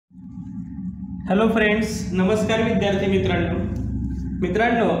Hello friends, नमस्कार विद्यार्थी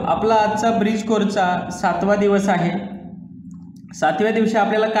मित्रांनो, आपला आजचा ब्रिज कोर्सचा 7वा दिवस आहे। 7व्या दिवशी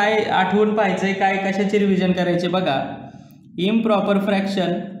आपल्याला काय आठवून पाहायचंय, काय कशाचे रिव्हिजन करायचे बघा। इम्प्रॉपर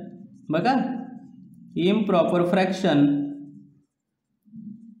फ्रॅक्शन बघा, इम्प्रॉपर फ्रॅक्शन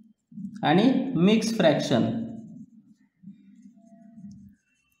आणि मिक्स फ्रॅक्शन।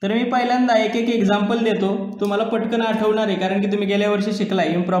 तर मी पहिल्यांदा एक एक्झाम्पल देतो, तुम्हाला पटकन आठवणार आहे कारण की तुम्ही गेल्या वर्षी शिकलाय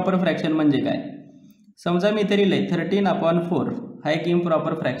इम्प्रॉपर फ्रॅक्शन म्हणजे काय। समजा मी इथे लिहिलंय 13/4 हा एक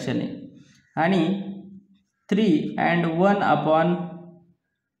इम्प्रॉपर फ्रॅक्शन आहे आणि 3 and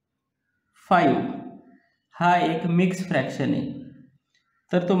 1/5 हा एक मिक्स फ्रॅक्शन आहे।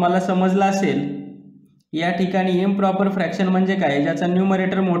 तर तुम्हाला समजलं असेल या ठिकाणी इम्प्रॉपर फ्रॅक्शन म्हणजे काय, ज्याचा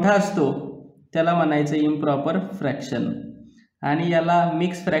न्यूमरेटर मोठा असतो त्याला म्हणायचं इम्प्रॉपर फ्रॅक्शन। आणि याला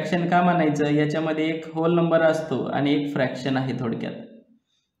मिक्स फ्रॅक्शन का म्हणायचं, याच्यामध्ये एक होल नंबर असतो आणि एक फ्रॅक्शन आहे थोडक्यात।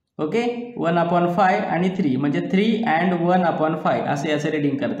 ओके, 1/5 आणि 3 म्हणजे 3 and 1/5 असं याचं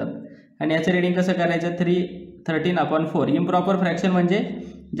रीडिंग करतात। आणि याचं रीडिंग कसं करायचं, 13/4 इम्प्रॉपर फ्रॅक्शन म्हणजे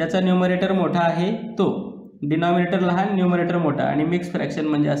ज्याचा न्यूमरेटर मोठा आहे तो, डिनॉमिनेटर लहान न्यूमरेटर मोठा, आणि मिक्स फ्रॅक्शन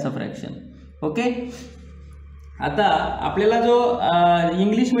म्हणजे असं फ्रॅक्शन। ओके, आता आपल्याला जो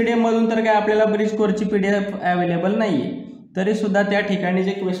इंग्लिश मीडियममधून तर काय आपल्याला ब्रिज कोर्सची PDF अवेलेबल नाही आहे, तरी सुद्धा त्या ठिकाणी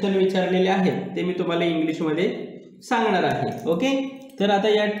जे क्वेश्चन विचारलेले आहेत ते मी तुम्हाला इंग्लिशमध्ये सांगणार आहे। ओके, तर आता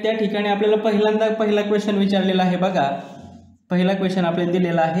त्या ठिकाणी आपल्याला पहिला क्वेश्चन विचारलेला आहे बघा। पहिला क्वेश्चन आपल्याला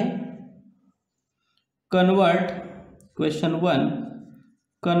दिलेला आहे, convert question 1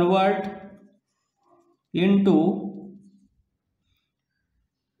 convert into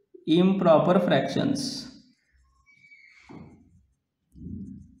improper fractions.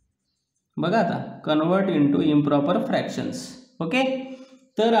 बघा आता, convert into improper fractions. Okay,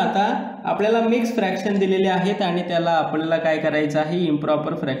 तर आता आपल्याला मिक्स फ्रॅक्शन दिलेले आहेत आणि त्याला आपल्याला काय करायचं आहे,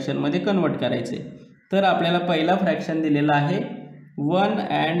 इम्प्रॉपर फ्रॅक्शन मध्ये कन्वर्ट करायचे। तर आपल्याला पहिला फ्रॅक्शन दिलेला आहे 1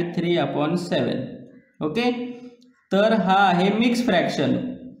 and 3/7। ओके, तर हा आहे मिक्स फ्रॅक्शन,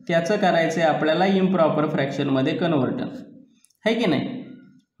 त्याचं करायचं आहे आपल्याला इम्प्रॉपर फ्रॅक्शन मध्ये कन्वर्ट, है की नाही।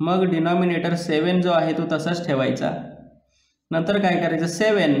 मग डिनॉमिनेटर 7 जो आहे तो तसाच ठेवायचा। नंतर काय करायचं,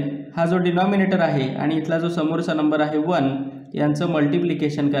 7 हा जो डिनॉमिनेटर आहे आणि इथला जो समोरचा नंबर आहे 1 यांचं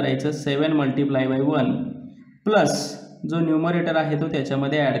मल्टिप्लिकेशन करायचं, 7 × 1 प्लस जो न्यूमरेटर आहे तो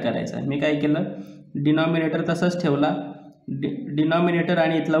त्याच्यामध्ये ॲड करायचा। मी काय केलं, डिनॉमिनेटर तसंच ठेवला, डिनॉमिनेटर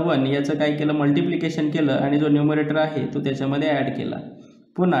आणि इथला 1 याचं काय केलं, मल्टिप्लिकेशन केलं आणि जो न्यूमरेटर आहे तो त्याच्यामध्ये ॲड केला।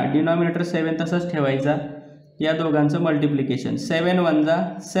 पुन्हा डिनॉमिनेटर 7 तसंच ठेवायचा, या दोघांचं मल्टिप्लिकेशन 7 × 1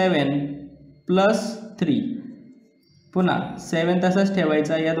 = 7 प्लस 3, पुन्हा 7 तसंच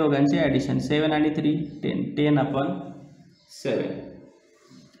ठेवायचा, या दोघांचे ॲडिशन 7 आणि 3 10/7।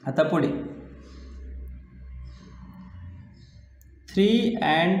 आता पुढे 3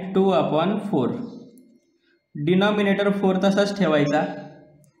 and 2/4 डिनॉमिनेटर 4 तसाच ठेवायचा,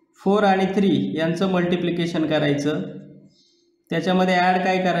 4 आणि 3 यांचं मल्टिप्लिकेशन करायचं, त्याच्यामध्ये ॲड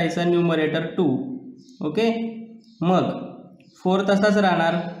काय करायचं, न्यूमरेटर 2। ओके, मग 4 तसाच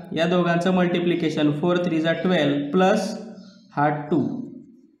राहणार, या दोघांचं मल्टिप्लिकेशन 4 × 3 = 12 प्लस हा 2,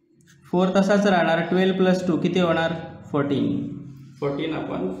 4 तसाच राहणार, 12 + 2 किती होणार,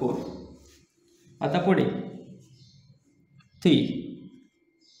 14/4। आता पुढे 3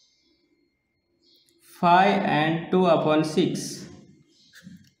 5 and 2/6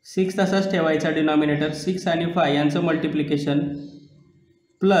 6 तसाच ठेवायचा, डिनॉमिनेटर 6 आणि 5 यांचं मल्टिप्लिकेशन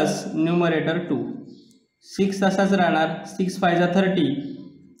प्लस न्यूमरेटर 2, 6 तसाच राहणार, 6 × 5 = 30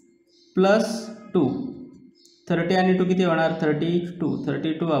 प्लस 2, 30 आणि 2 किती होणार,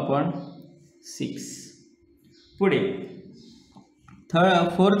 32/6। पुढे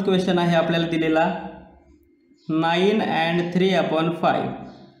फोर्थ क्वेश्चन आहे आपल्याला दिलेला 9 and 3/5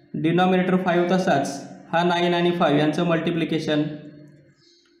 डिनॉमिनेटर 5 तसाच, हा 9 आणि 5 यांचं मल्टिप्लिकेशन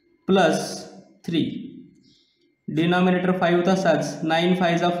प्लस 3, डिनॉमिनेटर 5 तसाच, 9 ×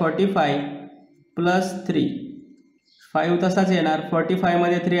 5 = 45 प्लस 3, 5 तसाच येणार, 45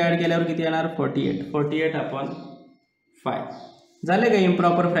 मध्ये 3 ॲड केल्यावर किती येणार, 48/5 झाले का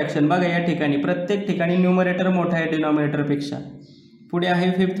इम्प्रॉपर फ्रॅक्शन। बघा या ठिकाणी प्रत्येक ठिकाणी न्यूमरेटर मोठा आहे डिनॉमिनेटरपेक्षा। पुढे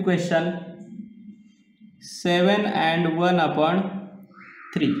आहे 5th क्वेश्चन 7 and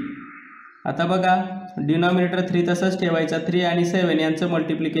 1/3। आता बघा डिनॉमिनेटर 3 तसंच ठेवायचा, 3 आणि 7 यांचं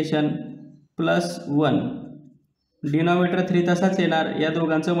मल्टिप्लिकेशन प्लस 1, डिनॉमिनेटर 3 तसाच येणार, या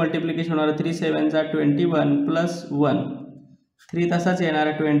दोघांचं मल्टिप्लिकेशन होणार, 3 × 7 = 21 प्लस 1, 3 तसाच येणार,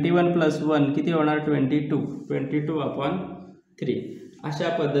 21 + 1 किती होणार, 22/3। अशा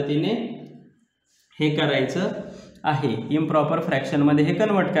पद्धतीने हे करायचं आहे, इम्प्रॉपर फ्रॅक्शनमध्ये हे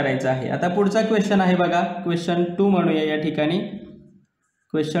कन्वर्ट करायचं आहे। आता पुढचा क्वेश्चन आहे बघा, क्वेश्चन 2 म्हणूया या ठिकाणी।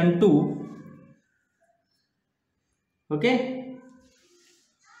 क्वेश्चन 2 ओके,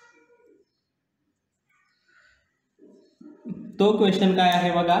 तो क्वेश्चन काय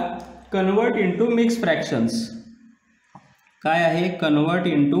आहे बघा, कन्वर्ट इनटू मिक्स फ्रॅक्शन्स. काय आहे, कन्वर्ट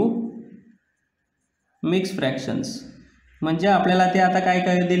इनटू मिक्स फ्रॅक्शन्स. म्हणजे आपल्याला ते आता काय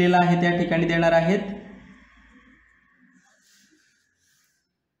काय दिलेलं आहे त्या ठिकाणी देणार आहेत,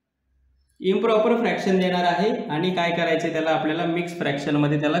 इम्प्रॉपर फ्रॅक्शन देणार आहे आणि काय करायचे त्याला आपल्याला मिक्स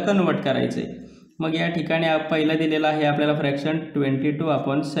फ्रॅक्शनमध्ये त्याला कन्वर्ट करायचे. मग या ठिकाणी पहिलं दिलेलं आहे आपल्याला फ्रॅक्शन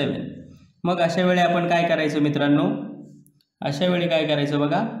 22/7. मग अशा वेळी आपण काय करायचं मित्रांनो, अशा वेळी काय करायचं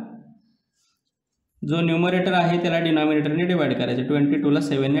बघा, जो न्यूमरेटर आहे त्याला डिनॉमिनेटरने डिवाइड करायचं. 22 ला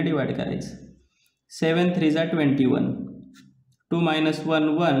 7ने डिवाइड करायचं. 7 3 जा 21, 2 -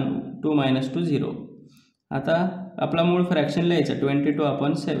 1 1, 2 - 2 0. आता आपला मूळ फ्रॅक्शन लिहायचं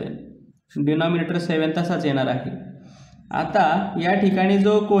 22/7. डिनॉमिनेटर 7 तसाच येणार आहे. आता या ठिकाणी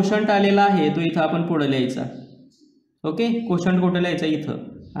जो कोशंट आलेला आहे तो इथं आपण पुढे लिहायचा. ओके, कोशंट कुठे लिहायचा इथं,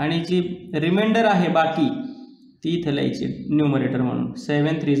 आणि जी रिमाइंडर आहे बाकी ती इथं लिहायची न्यूमरेटर म्हणून.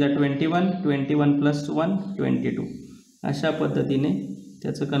 7 3 जा 21, 21 + 1 22. अशा पद्धतीने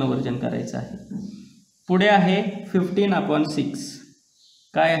त्याचं कन्वर्जन करायचं आहे. पुढे आहे 15/6.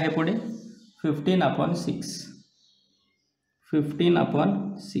 काय आहे पुढे, 15/6.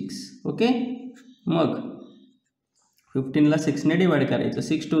 15/6. ओके, मग 15 ला 6ने डिवाइड करायचं.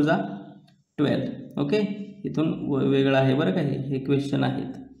 6 2 जा 12. ओके, इथून वेगळं आहे बरं का, हे क्वेश्चन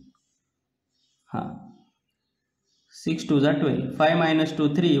आहेत. हां, 6 2 जा 12, 5 - 2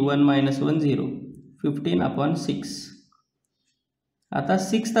 3, 1 - 1 0. 15/6. आता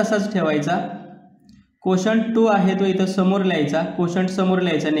 6 तसाच ठेवायचा. कोशंट 2 आहे तो इथं समोर लिहायचा, कोशंट समोर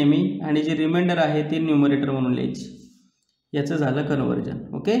लिहायचा नेहमी, आणि जी रिमाइंडर आहे ती न्यूमरेटर म्हणून लिहायची. याचं झालं कन्वर्जन.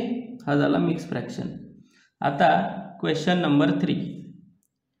 ओके, हा झाला मिक्स फ्रॅक्शन. आता क्वेश्चन नंबर 3,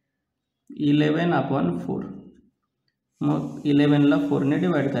 11/4. मग 11 ला 4ने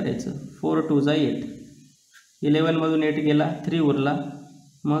डिवाइड करायचं. 4 2 जा 8. 11 मधून 8 गेला, 3 उरला.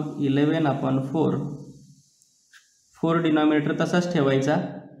 मग 11/4. 4 डिनॉमिनेटर तसाच ठेवायचा,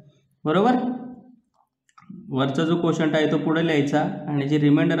 बरोबर. वरचा जो कोशंट आहे तो पुढे लिहायचा, आणि जे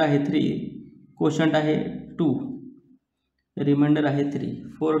रिमाइंडर आहे 3, कोशंट आहे 2, रिमाइंडर आहे 3.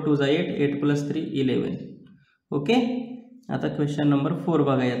 4 2 जा 8, 8 + 3 11. ओके, आता क्वेश्चन नंबर 4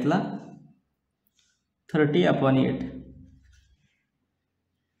 बघा यातला. 30/8.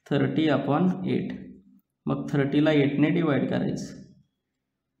 30/8. मग 30 ला 8ने डिवाइड करायचं.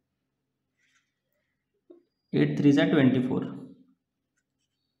 8 3 जा 24.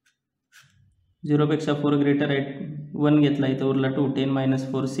 0 पेक्षा 4 ग्रेटर आहे, 1 घेतला इथं उरला 2. 10 -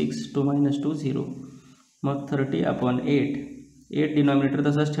 4 6, 2 - 2 0. मग 30/8. 8 डिनॉमिनेटर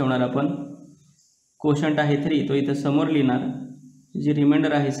तसाच ठेवणार आपण. कोशंट आहे 3 तो इथं समोर लिहिणार, जी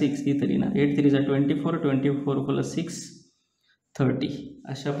रिमाइंडर आहे 6 इथं लिहिणार. 8 3 जा 24, 24 + 6 30.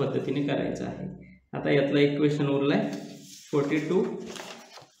 अशा पद्धतीने करायचं आहे. आता यातला एक क्वेश्चन उरला आहे 42.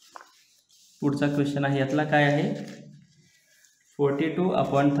 पुढचा क्वेश्चन आहे यातला काय आहे,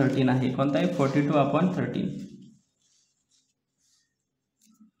 42/13 आहे. कोणता आहे, 42/13.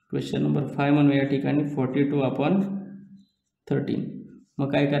 क्वेश्चन नंबर 5 म्हणू या ठिकाणी, 42/13.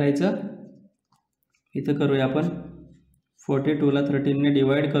 मग काय करायचं, इथं करूया आपण. 42 ला 13ने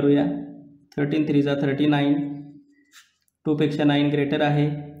डिवाइड करूया. 13 3 जा 39. 2 पेक्षा 9 ग्रेटर आहे,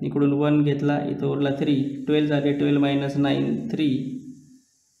 इकडून 1 घेतला इथं उरला 3. 12 झाले, 12 - 9 3.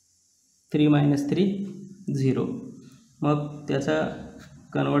 3 - 3 0. मग त्याचा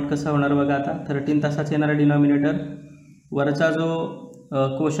कन्वर्ट कसा होणार बघा. आता 13 तसाच येणार डिनॉमिनेटर. वरचा जो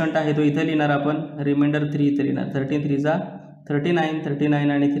कोशंट आहे तो इथं लिहिणार आपण, रिमाइंडर 3 इथं लिहिणार. 13 3 जा 39, 39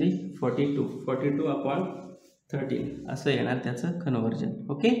 आणि 3 42. 42/13 असं येणार त्याचं कन्वर्जन.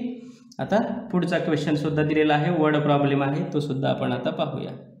 ओके, आता पुढचा क्वेश्चन सुद्धा दिलेला आहे, वर्ड प्रॉब्लेम आहे, तो सुद्धा आपण आता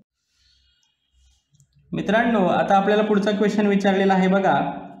पाहूया. मित्रांनो, आता आपल्याला पुढचा क्वेश्चन विचारलेला आहे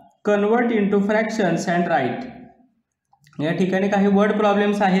बघा, convert into fractions and write. या ठिकाणी काही वर्ड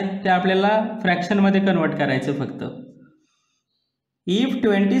प्रॉब्लेम्स आहेत, ते आपल्याला फ्रॅक्शनमध्ये कन्वर्ट करायचं फक्त. If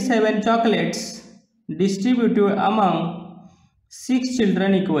 27 chocolates distributed among 6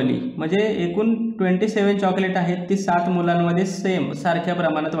 children equally. म्हणजे एकूण 27 चॉकलेट आहेत, ती 7 मुलांमध्ये सारख्या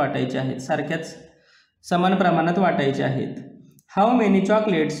प्रमाणात वाटायचे आहेत, सारख्याच समान प्रमाणात वाटायचे आहेत. How many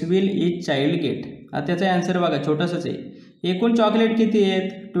chocolates will each child gate. आता त्याचा आन्सर बघा, छोटंसंच आहे. एकूण चॉकलेट किती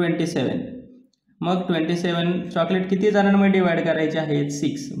आहेत, 27. मग 27 चॉकलेट किती जणांमध्ये डिवाइड करायचे आहेत,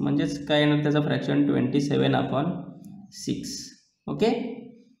 6. म्हणजेच काय येणार त्याचा फ्रॅक्शन, 27/6. ओके,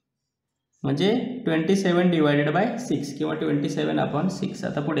 म्हणजे 27 डिवायडेड बाय 6 किंवा 27/6.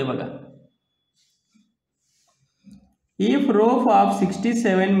 आता पुढे बघा, if rope of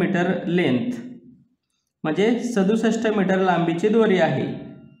 67 metre length म्हणजे 67 मीटर लांबीची दोरी आहे.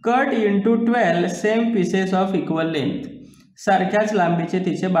 Cut into 12 same pieces of equal length. सारख्याच लांबीचे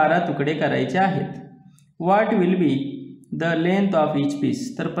तिचे 12 तुकडे करायचे आहेत. What will be the length of each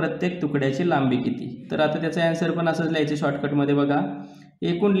piece. तर प्रत्येक तुकड्याची लांबी किती. तर आता त्याचा आन्सर पण असंच लिहायचं शॉर्टकटमध्ये. बघा,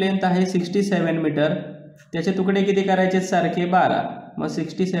 एकूण लेंथ आहे 67 मीटर, त्याचे तुकडे किती करायचे सारखे 12. मग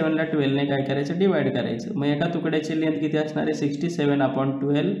 67ला 12ने काय करायचं डिवाइड करायचं. मग एका तुकड्याची लेंथ किती असणार आहे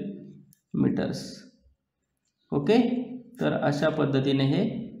 67/12 मीटर्स. ओके, तर अशा पद्धतीने हे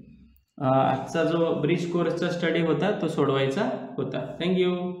आजचा जो ब्रिज कोर्सचा स्टडी होता तो सोडवायचा होता.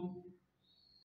 थँक्यू.